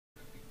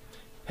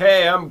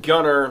Hey, I'm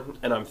Gunner,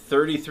 and I'm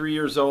 33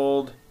 years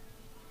old,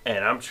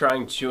 and I'm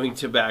trying chewing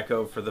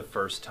tobacco for the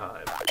first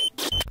time.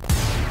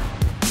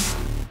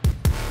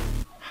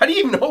 How do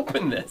you even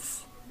open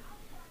this?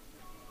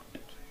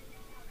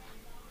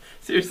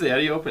 Seriously, how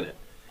do you open it?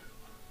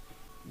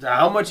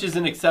 How much is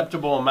an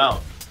acceptable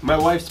amount? My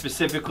wife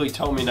specifically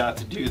told me not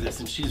to do this,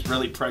 and she's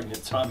really pregnant,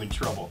 so I'm in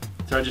trouble.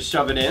 So I just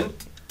shove it in?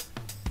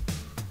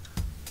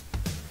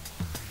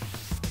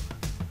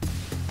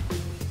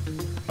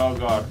 Oh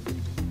God.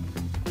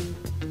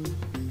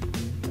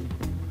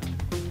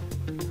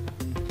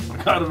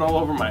 I got it all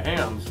over my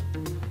hands.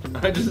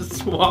 I just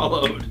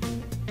swallowed.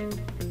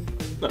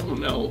 Oh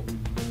no.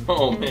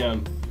 Oh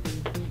man.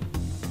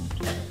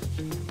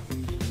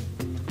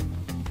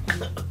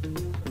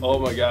 Oh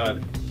my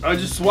God. I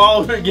just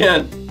swallowed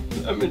again.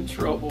 I'm in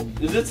trouble.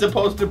 Is it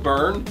supposed to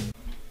burn?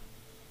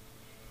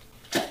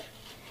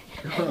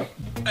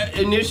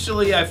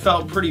 Initially I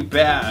felt pretty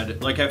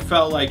bad. Like I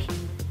felt like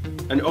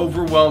an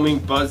overwhelming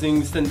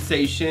buzzing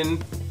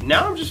sensation.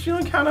 Now I'm just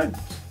feeling kind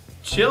of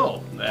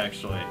chill,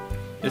 actually.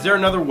 Is there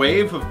another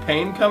wave of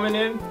pain coming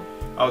in?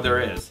 Oh, there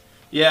is.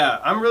 Yeah,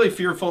 I'm really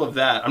fearful of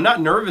that. I'm not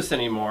nervous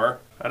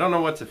anymore. I don't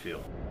know what to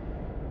feel.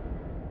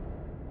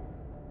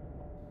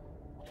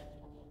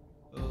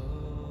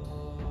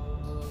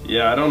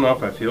 Yeah, I don't know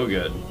if I feel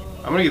good.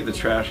 I'm gonna get the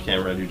trash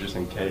can ready just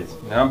in case.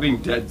 Now I'm being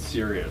dead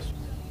serious.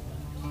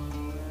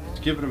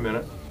 Just give it a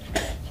minute.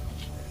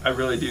 I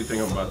really do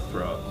think I'm about to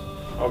throw up.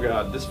 Oh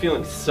God, this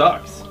feeling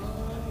sucks.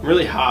 I'm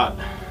really hot.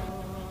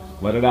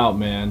 Let it out,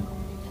 man.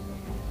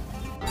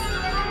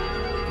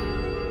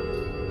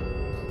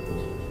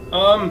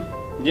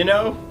 You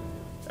know,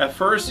 at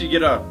first you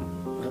get a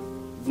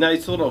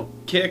nice little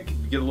kick,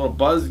 you get a little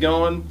buzz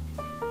going,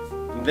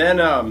 and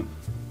then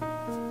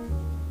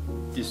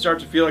you start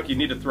to feel like you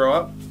need to throw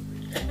up.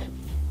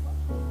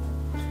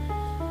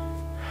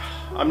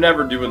 I'm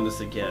never doing this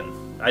again.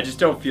 I just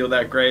don't feel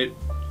that great.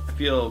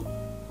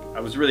 I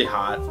was really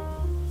hot.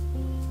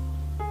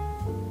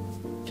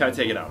 Can I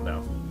take it out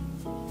now?